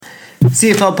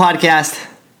CFL Podcast,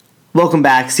 welcome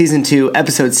back, Season 2,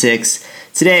 Episode 6.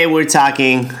 Today we're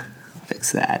talking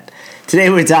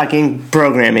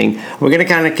programming. We're going to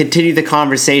kind of continue the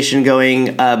conversation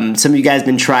going. Some of you guys have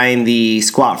been trying the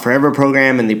Squat Forever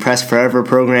program and the Press Forever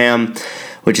program,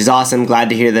 which is awesome. Glad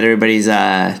to hear that everybody's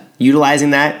utilizing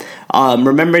that.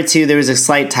 Remember too, there was a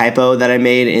slight typo that I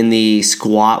made in the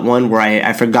squat one where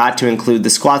I forgot to include the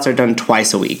squats are done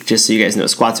twice a week. Just so you guys know,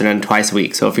 squats are done twice a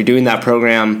week. So if you're doing that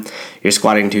program, you're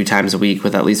squatting 2 times a week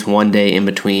with at least one day in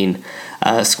between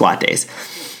squat days.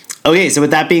 Okay, so with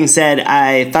that being said,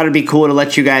 I thought it'd be cool to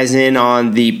let you guys in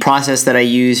on the process that I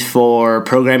use for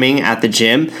programming at the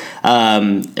gym.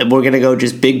 We're going to go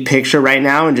just big picture right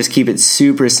now and just keep it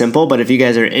super simple. But if you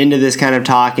guys are into this kind of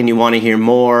talk and you want to hear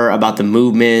more about the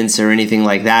movements or anything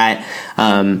like that,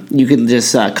 you can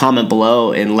just comment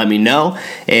below and let me know.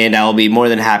 And I'll be more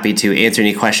than happy to answer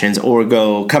any questions or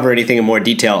go cover anything in more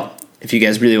detail if you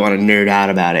guys really want to nerd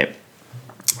out about it.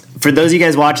 For those of you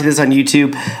guys watching this on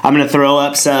YouTube, I'm going to throw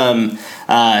up some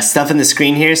stuff in the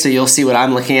screen here so you'll see what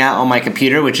I'm looking at on my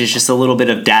computer, which is just a little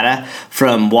bit of data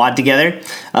from WOD Together.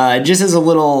 Just as a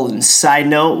little side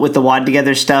note with the WOD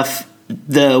Together stuff,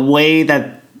 the way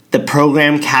that the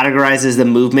program categorizes the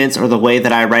movements or the way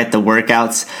that I write the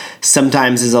workouts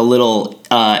sometimes is a little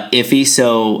iffy.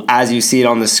 So as you see it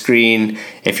on the screen,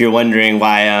 if you're wondering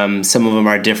why some of them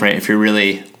are different, if you're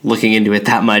really looking into it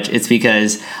that much, it's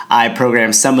because I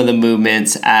program some of the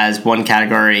movements as one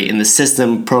category and the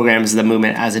system programs the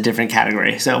movement as a different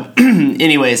category. So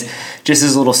anyways, just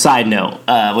as a little side note,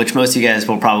 which most of you guys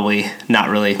will probably not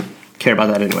really care about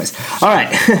that anyways. All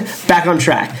right, back on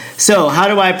track. So how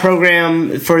do I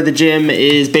program for the gym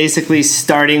is basically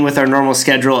starting with our normal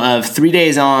schedule of 3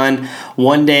 days on,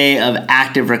 1 day of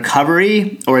active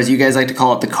recovery, or as you guys like to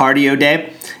call it, the cardio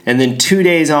day, and then 2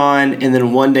 days on, and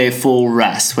then 1 day full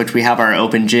rest, which we have our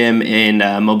open gym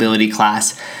and mobility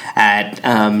class at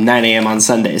 9 a.m. on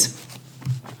Sundays.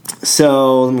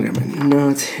 So let me grab my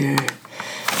notes here.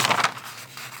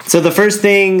 So the first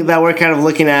thing that we're kind of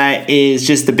looking at is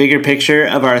just the bigger picture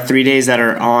of our 3 days that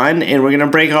are on, and we're going to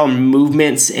break all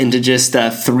movements into just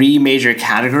 3 major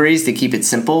categories to keep it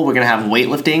simple. We're going to have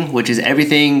weightlifting, which is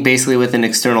everything basically with an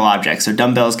external object. So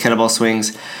dumbbells, kettlebell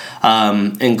swings,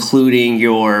 including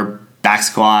your back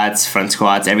squats, front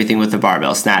squats, everything with the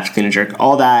barbell, snatch, clean and jerk.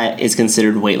 All that is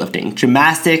considered weightlifting.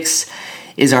 Gymnastics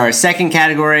is our second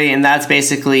category, and that's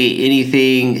basically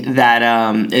anything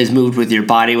that is moved with your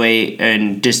body weight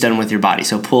and just done with your body.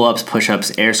 So pull-ups,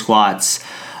 push-ups, air squats,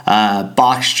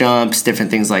 box jumps,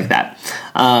 different things like that.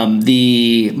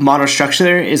 The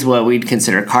monostructular is what we'd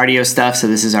consider cardio stuff. So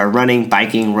this is our running,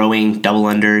 biking, rowing, double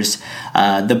unders.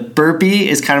 The burpee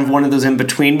is kind of one of those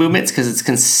in-between movements because it's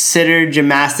considered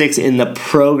gymnastics in the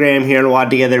program here in WOD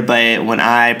Together, but when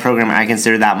I program, I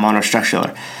consider that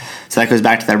monostructular. So that goes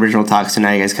back to the original talk, so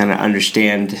now you guys kind of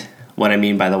understand what I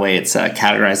mean by the way it's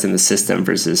categorized in the system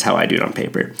versus how I do it on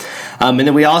paper. And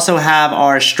then we also have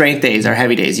our strength days, our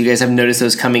heavy days. You guys have noticed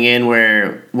those coming in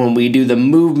where when we do the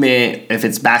movement, if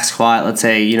it's back squat, let's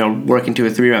say, working to a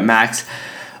 3-rep max,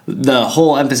 the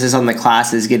whole emphasis on the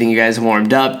class is getting you guys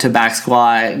warmed up to back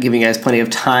squat, giving you guys plenty of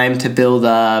time to build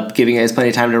up, giving you guys plenty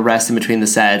of time to rest in between the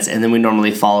sets, and then we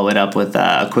normally follow it up with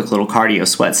a quick little cardio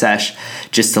sweat sesh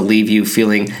just to leave you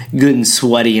feeling good and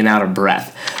sweaty and out of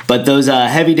breath. But those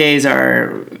heavy days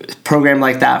are programmed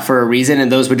like that for a reason,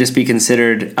 and those would just be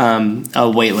considered a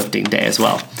weightlifting day as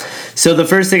well. So the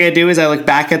first thing I do is I look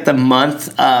back at the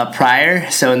month prior.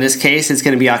 So in this case, it's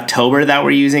going to be October that we're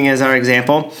using as our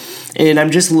example. And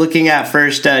I'm just looking at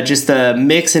first just the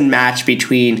mix and match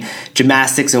between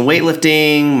gymnastics and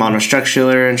weightlifting,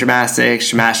 monostructular and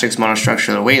gymnastics,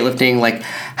 monostructular, weightlifting. Like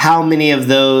how many of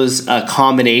those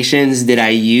combinations did I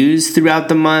use throughout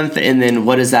the month? And then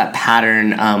what does that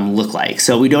pattern look like?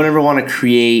 So we don't ever want to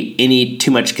create any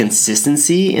too much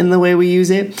consistency in the way we use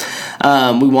it.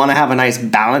 We want to have a nice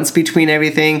balance between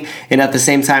everything. And at the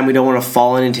same time, we don't want to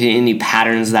fall into any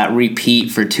patterns that repeat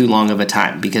for too long of a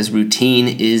time because routine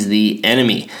is the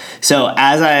enemy. So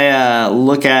as I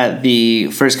look at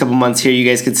the first couple months here, you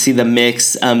guys could see the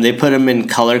mix. They put them in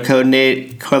color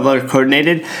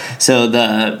coordinated. So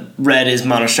the red is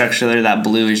monostructular, that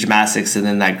blue is gymnastics, and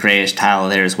then that grayish tile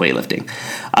there is weightlifting.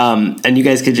 And you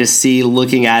guys could just see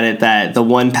looking at it that the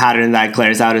one pattern that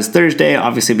glares out is Thursday,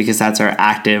 obviously because that's our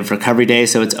active recovery day.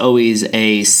 So it's always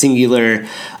a singular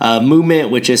movement,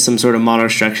 which is some sort of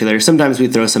monostructular. Sometimes we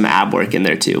throw some ab work in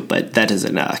there too, but that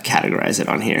doesn't categorize it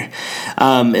on here.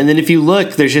 And then if you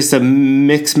look, there's just a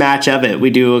mix match of it. We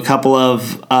do a couple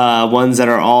of ones that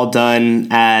are all done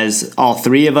as all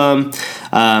 3 of them.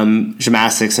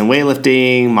 gymnastics and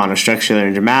weightlifting, monostructural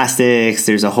and gymnastics.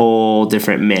 There's a whole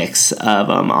different mix of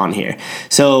them on here.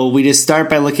 So we just start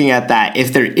by looking at that.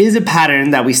 If there is a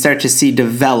pattern that we start to see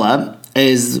develop,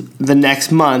 is the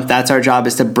next month, that's our job,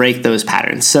 is to break those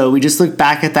patterns. So we just look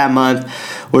back at that month.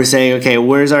 We're saying, okay,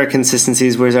 where's our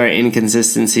consistencies? Where's our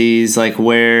inconsistencies? Like,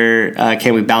 where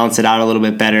can we balance it out a little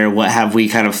bit better? What have we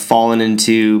kind of fallen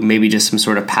into maybe just some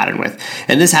sort of pattern with?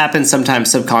 And this happens sometimes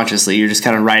subconsciously. You're just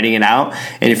kind of writing it out.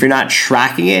 And if you're not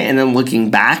tracking it and then looking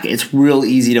back, it's real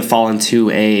easy to fall into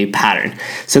a pattern.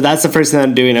 So that's the first thing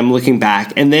I'm doing. I'm looking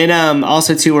back. And then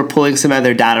also, too, we're pulling some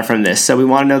other data from this. So we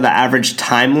want to know the average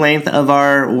time length of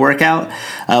our workout,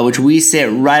 which we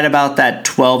sit right about that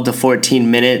 12 to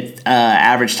 14 minute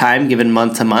average time given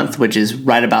month to month, which is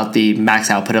right about the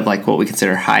max output of like what we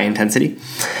consider high intensity.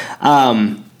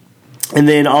 And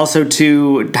then also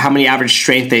to how many average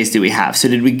strength days do we have? So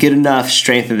did we get enough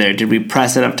strength in there? Did we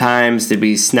press enough times? Did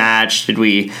we snatch? Did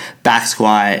we back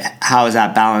squat? How is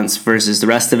that balanced versus the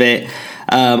rest of it?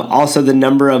 Also the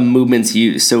number of movements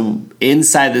used. So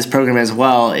inside this program as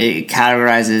well, it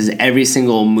categorizes every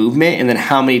single movement and then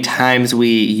how many times we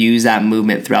use that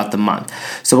movement throughout the month.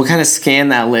 So we'll kind of scan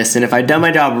that list. And if I've done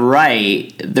my job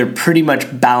right, they're pretty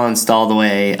much balanced all the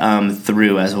way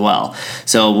through as well.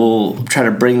 So we'll try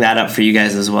to bring that up for you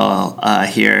guys as well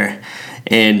here.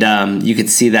 And you could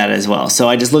see that as well. So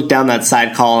I just looked down that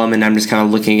side column and I'm just kind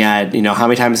of looking at, how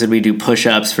many times did we do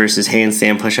push-ups versus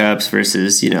handstand push-ups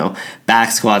versus,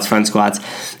 back squats, front squats.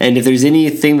 And if there's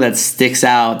anything that sticks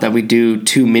out that we do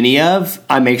too many of,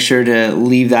 I make sure to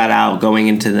leave that out going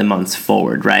into the months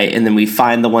forward, right? And then we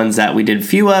find the ones that we did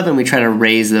few of and we try to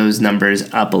raise those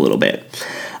numbers up a little bit.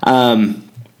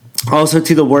 Also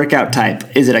to the workout type,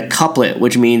 is it a couplet,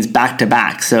 which means back to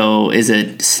back? So is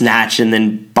it snatch and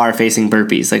then bar facing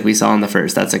burpees like we saw in the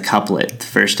first? That's a couplet, the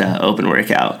first open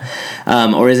workout.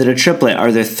 Or is it a triplet?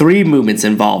 Are there 3 movements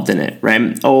involved in it,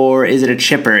 right? Or is it a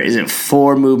chipper? Is it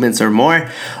 4 movements or more?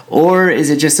 Or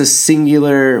is it just a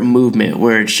singular movement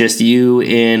where it's just you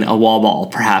in a wall ball,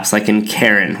 perhaps like in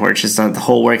Karen, where it's just the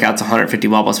whole workout's 150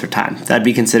 wall balls per time? That'd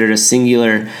be considered a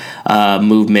singular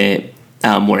movement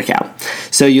workout.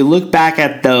 So you look back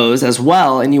at those as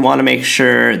well and you want to make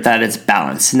sure that it's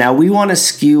balanced. Now we want to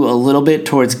skew a little bit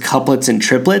towards couplets and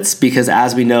triplets because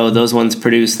as we know, those ones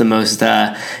produce the most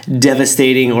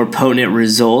devastating or potent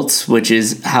results, which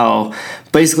is how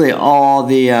basically all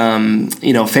the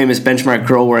famous benchmark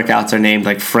girl workouts are named,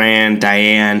 like Fran,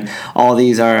 Diane. All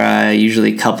these are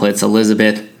usually couplets,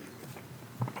 Elizabeth.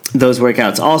 Those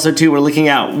workouts. Also too, we're looking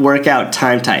at workout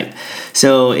time type.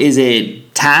 So is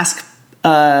it task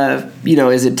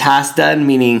is it task done?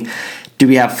 Meaning, do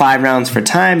we have 5 rounds for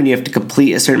time and you have to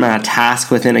complete a certain amount of tasks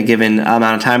within a given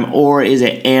amount of time? Or is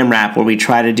it AMRAP where we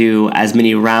try to do as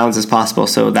many rounds as possible?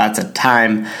 So that's a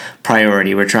time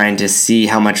priority. We're trying to see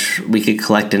how much we could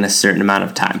collect in a certain amount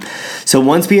of time. So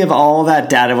once we have all that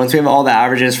data, once we have all the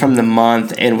averages from the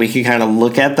month and we can kind of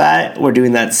look at that, we're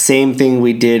doing that same thing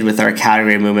we did with our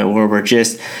category movement where we're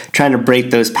just trying to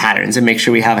break those patterns and make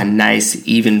sure we have a nice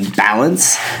even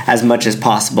balance as much as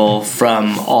possible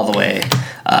from all the way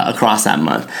across that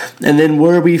month. And then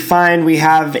where we find we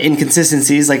have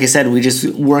inconsistencies, like I said, we just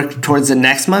work towards the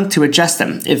next month to adjust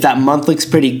them. If that month looks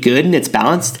pretty good and it's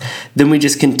balanced, then we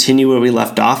just continue where we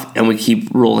left off and we keep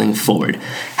rolling forward.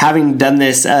 Having done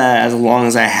this as long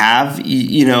as I have,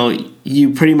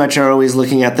 you pretty much are always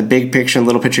looking at the big picture and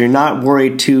little picture. You're not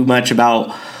worried too much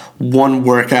about one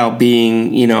workout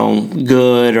being,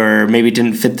 good or maybe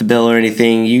didn't fit the bill or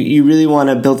anything. You really want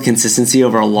to build consistency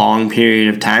over a long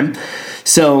period of time.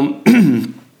 So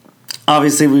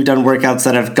obviously we've done workouts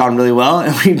that have gone really well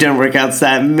and we've done workouts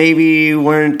that maybe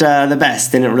weren't the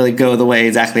best, didn't really go the way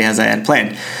exactly as I had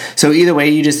planned. So either way,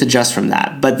 you just adjust from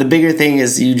that. But the bigger thing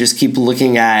is you just keep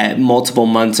looking at multiple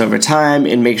months over time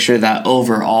and make sure that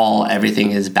overall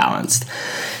everything is balanced.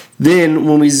 Then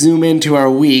when we zoom into our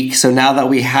week, so now that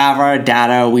we have our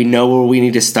data, we know where we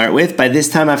need to start with. By this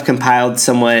time, I've compiled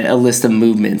somewhat a list of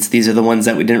movements. These are the ones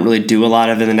that we didn't really do a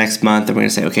lot of in the next month. And we're going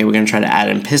to say, okay, we're going to try to add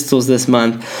in pistols this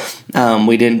month.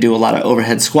 We didn't do a lot of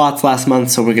overhead squats last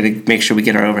month, so we're going to make sure we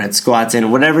get our overhead squats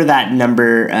in, whatever that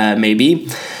number may be.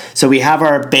 So we have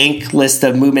our bank list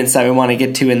of movements that we want to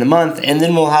get to in the month, and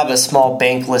then we'll have a small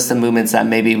bank list of movements that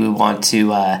maybe we want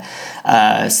to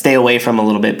stay away from a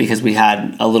little bit because we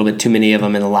had a little bit too many of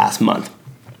them in the last month.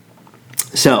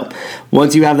 So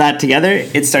once you have that together,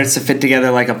 it starts to fit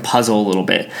together like a puzzle a little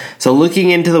bit. So looking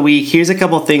into the week, here's a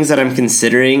couple things that I'm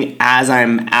considering as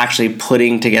I'm actually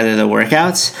putting together the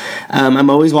workouts. I'm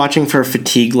always watching for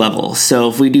fatigue levels. So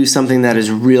if we do something that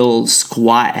is real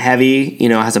squat heavy,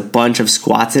 has a bunch of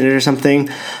squats in it or something,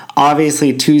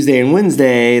 Obviously, Tuesday and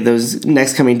Wednesday, those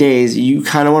next coming days, you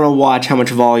kind of want to watch how much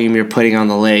volume you're putting on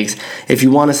the legs. If you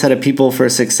want to set up people for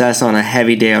success on a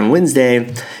heavy day on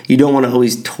Wednesday, you don't want to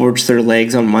always torch their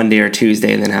legs on Monday or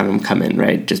Tuesday and then have them come in,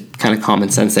 right? Just kind of common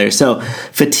sense there. So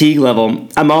fatigue level.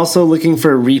 I'm also looking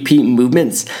for repeat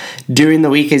movements during the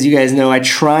week. As you guys know, I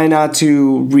try not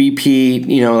to repeat,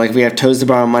 like we have toes to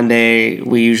bar on Monday,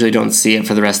 we usually don't see it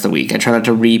for the rest of the week. I try not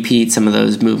to repeat some of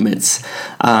those movements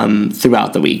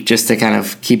throughout the week, just to kind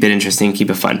of keep it interesting, keep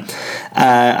it fun.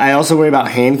 I also worry about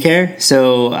hand care.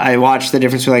 So I watch the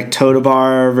difference between like toe to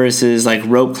bar versus like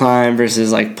rope climb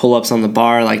versus like pull-ups on the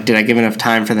bar. Like, did I give enough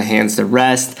time for the hands to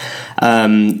rest?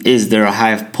 Is there a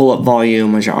high pull-up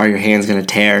volume? Are your hands going to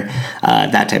tear?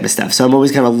 That type of stuff. So I'm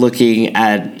always kind of looking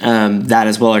at that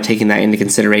as well, or taking that into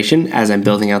consideration as I'm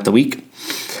building out the week.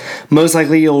 Most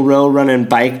likely you'll row, run, and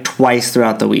bike twice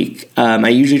throughout the week. I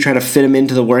usually try to fit them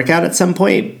into the workout at some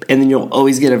point, and then you'll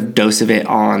always get a dose of it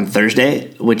on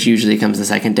Thursday, which usually comes the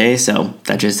second day, so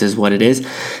that just is what it is.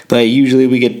 But usually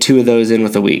we get 2 of those in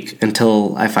with a week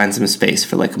until I find some space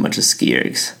for like a bunch of ski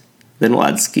ergs. Then we'll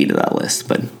add ski to that list,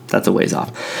 but that's a ways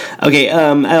off. Okay,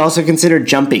 I also consider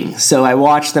jumping. So I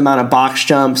watch the amount of box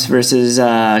jumps versus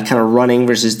kind of running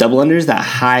versus double unders, that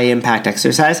high impact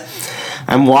exercise.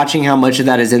 I'm watching how much of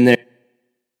that is in there.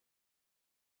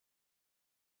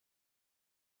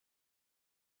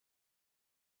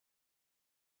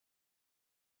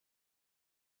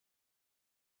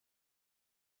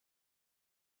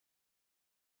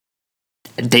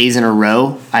 Days in a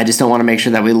row. I just don't want to make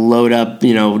sure that we load up,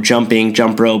 jumping,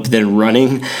 jump rope, then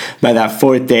running by that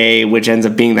 4th day, which ends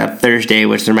up being that Thursday,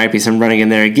 which there might be some running in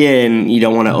there again. You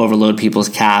don't want to overload people's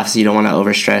calves. You don't want to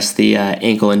overstress the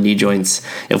ankle and knee joints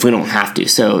if we don't have to.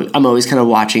 So I'm always kind of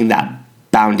watching that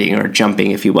bounding or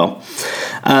jumping, if you will.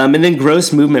 And then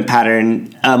gross movement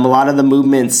pattern. A lot of the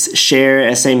movements share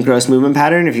a same gross movement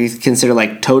pattern. If you consider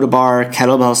like toe to bar,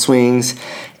 kettlebell swings,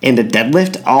 and a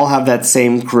deadlift, all have that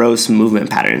same gross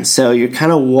movement pattern. So you're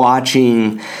kind of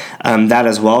watching that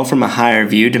as well from a higher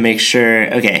view to make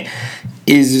sure, okay,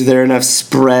 is there enough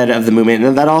spread of the movement?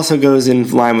 And that also goes in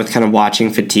line with kind of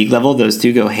watching fatigue level. Those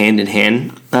two go hand in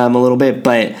hand a little bit,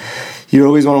 but you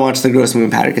always want to watch the gross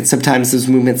movement pattern, because sometimes those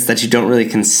movements that you don't really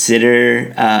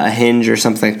consider a hinge or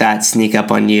something like that sneak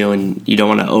up on you, and you don't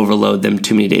want to overload them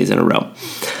too many days in a row.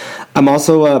 I'm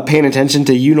also paying attention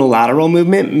to unilateral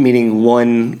movement, meaning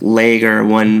one leg or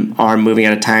one arm moving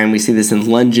at a time. We see this in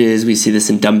lunges. We see this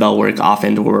in dumbbell work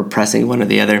often, where we're pressing one or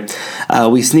the other.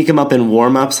 We sneak them up in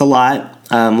warm-ups a lot.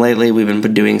 Lately, we've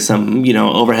been doing some,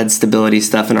 overhead stability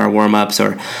stuff in our warm-ups,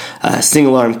 or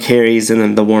single arm carries and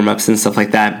then the warm-ups and stuff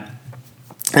like that.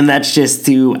 And that's just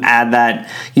to add that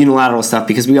unilateral stuff,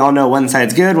 because we all know one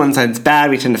side's good, one side's bad.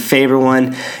 We tend to favor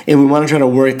one, and we want to try to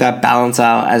work that balance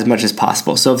out as much as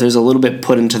possible. So if there's a little bit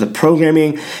put into the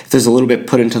programming, if there's a little bit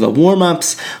put into the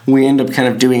warm-ups, we end up kind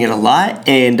of doing it a lot,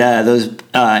 and those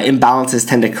imbalances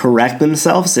tend to correct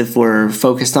themselves if we're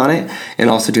focused on it, and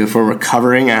also if we're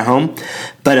recovering at home.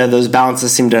 But those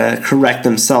balances seem to correct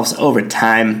themselves over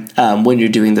time when you're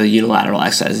doing the unilateral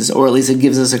exercises, or at least it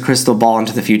gives us a crystal ball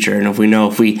into the future. And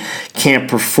if we can't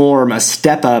perform a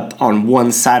step up on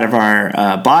one side of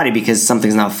our body because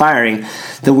something's not firing,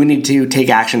 then we need to take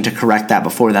action to correct that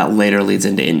before that later leads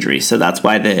into injury. So that's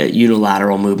why the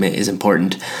unilateral movement is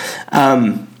important.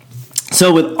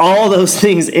 So with all those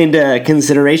things into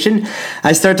consideration,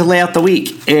 I start to lay out the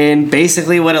week. And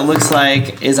basically what it looks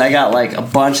like is I got like a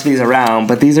bunch of these around,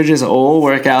 but these are just old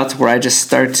workouts where I just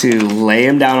start to lay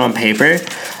them down on paper.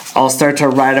 I'll start to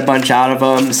write a bunch out of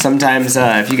them. Sometimes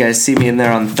if you guys see me in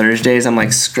there on Thursdays, I'm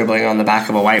like scribbling on the back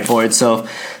of a whiteboard. So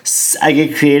I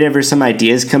get creative or some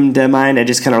ideas come to mind. I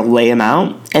just kind of lay them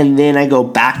out. And then I go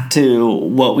back to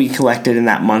what we collected in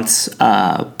that month's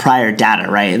prior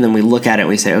data, right? And then we look at it and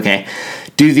we say, okay,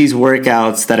 do these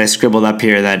workouts that I scribbled up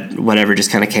here, that whatever just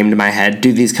kind of came to my head,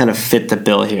 do these kind of fit the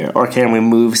bill here? Or can we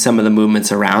move some of the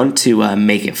movements around to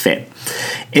make it fit?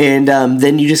 And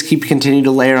then you just continue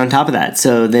to layer on top of that.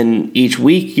 So then each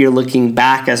week you're looking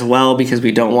back as well, because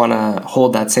we don't want to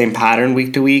hold that same pattern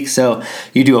week to week. So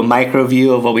you do a micro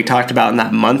view of what we talked about in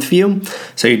that month view.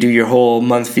 So you do your whole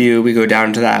month view. We go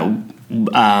down to that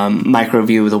micro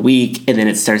view of the week, and then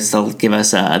it starts to give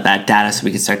us that data so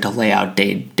we can start to lay out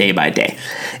day by day.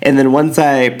 And then once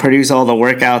I produce all the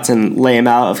workouts and lay them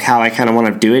out of how I kind of want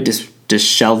to do it, just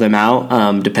shell them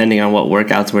out depending on what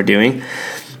workouts we're doing.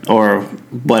 or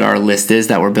what our list is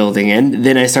that we're building in.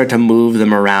 Then I start to move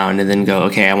them around and then go,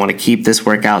 okay, I want to keep this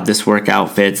workout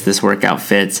fits, this workout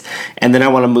fits. And then I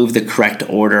want to move the correct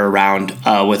order around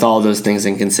with all those things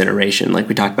in consideration. Like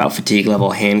we talked about fatigue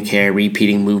level, hand care,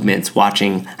 repeating movements,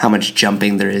 watching how much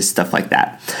jumping there is, stuff like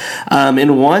that.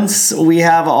 And once we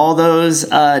have all those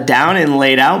down and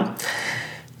laid out,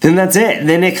 then that's it.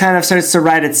 Then it kind of starts to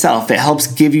write itself. It helps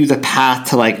give you the path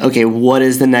to like, okay, what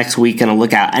is the next week going to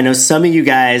look at? I know some of you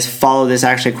guys follow this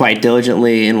actually quite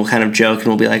diligently and will kind of joke and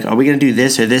will be like, are we going to do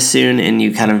this or this soon? And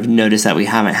you kind of notice that we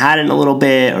haven't had it in a little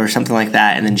bit or something like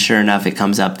that. And then sure enough, it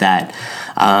comes up that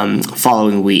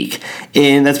following week.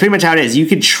 And that's pretty much how it is. You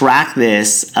could track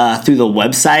this through the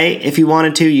website if you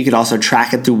wanted to. You could also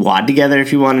track it through WOD Together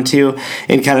if you wanted to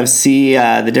and kind of see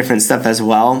the different stuff as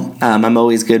well. I'm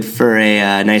always good for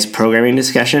a nice programming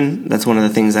discussion. That's one of the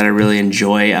things that I really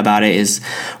enjoy about it is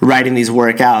writing these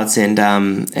workouts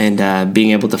and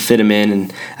being able to fit them in.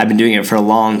 And I've been doing it for a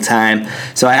long time.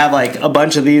 So I have like a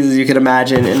bunch of these, as you can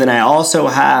imagine. And then I also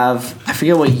have, I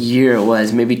forget what year it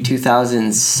was, maybe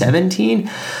 2017,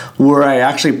 where I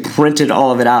actually printed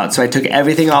all of it out. So I took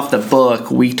everything off the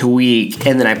book week to week,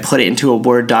 and then I put it into a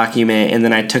Word document, and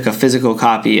then I took a physical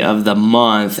copy of the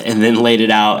month and then laid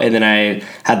it out, and then I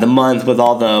had the month with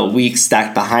all the weeks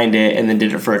stacked behind it, and then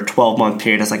did it for a 12-month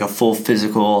period as like a full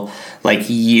physical like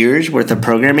years worth of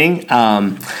programming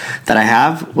that I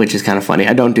have, which is kind of funny.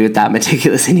 I don't do it that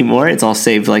meticulous anymore. It's all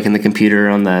saved like in the computer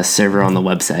on the server on the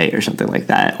website or something like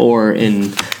that, or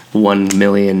in 1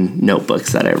 million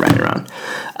notebooks that I write around.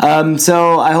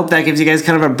 So I hope that gives you guys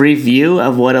kind of a brief view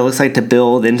of what it looks like to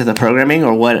build into the programming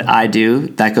or what I do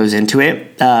that goes into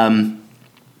it.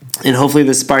 And hopefully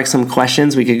this sparks some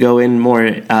questions. We could go in more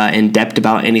in depth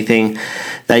about anything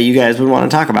that you guys would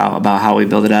want to talk about how we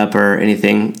build it up or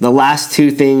anything. The last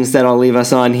two things that I'll leave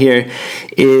us on here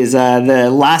is the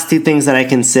last two things that I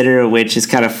consider, which is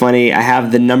kind of funny. I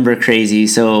have the number crazy.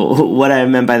 So what I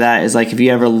meant by that is like if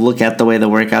you ever look at the way the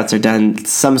workouts are done,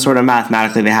 some sort of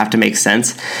mathematically they have to make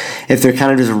sense. If they're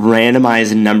kind of just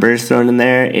randomized numbers thrown in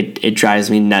there, it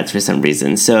drives me nuts for some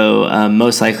reason. So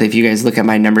most likely if you guys look at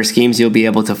my number schemes, you'll be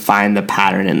able to find the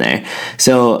pattern in there.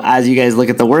 So as you guys look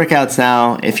at the workouts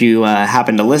now, if you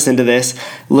happen to listen to this,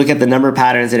 look at the number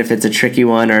patterns, and if it's a tricky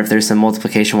one or if there's some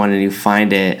multiplication one and you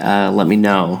find it, let me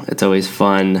know. It's always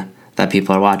fun that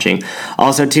people are watching.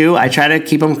 Also too, I try to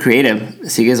keep them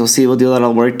creative. So you guys will see we'll do a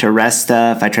little work to rest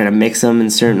stuff. I try to mix them in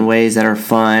certain ways that are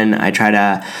fun. I try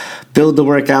to build the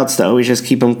workouts to always just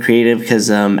keep them creative because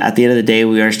at the end of the day,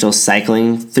 we are still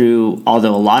cycling through,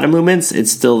 although a lot of movements,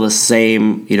 it's still the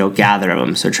same, gather of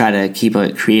them. So try to keep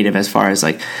it creative as far as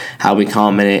like how we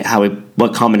combine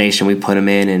what combination we put them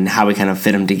in and how we kind of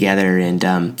fit them together and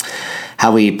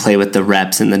how we play with the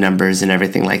reps and the numbers and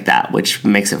everything like that, which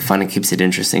makes it fun and keeps it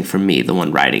interesting for me, the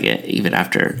one writing it, even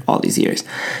after all these years.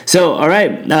 So, all right,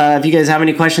 if you guys have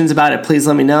any questions about it, please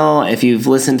let me know. If you've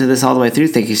listened to this all the way through,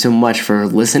 thank you so much for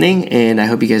listening, and I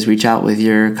hope you guys reach out with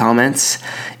your comments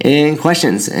and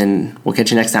questions, and we'll catch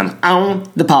you next time on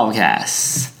the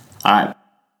podcast. All right.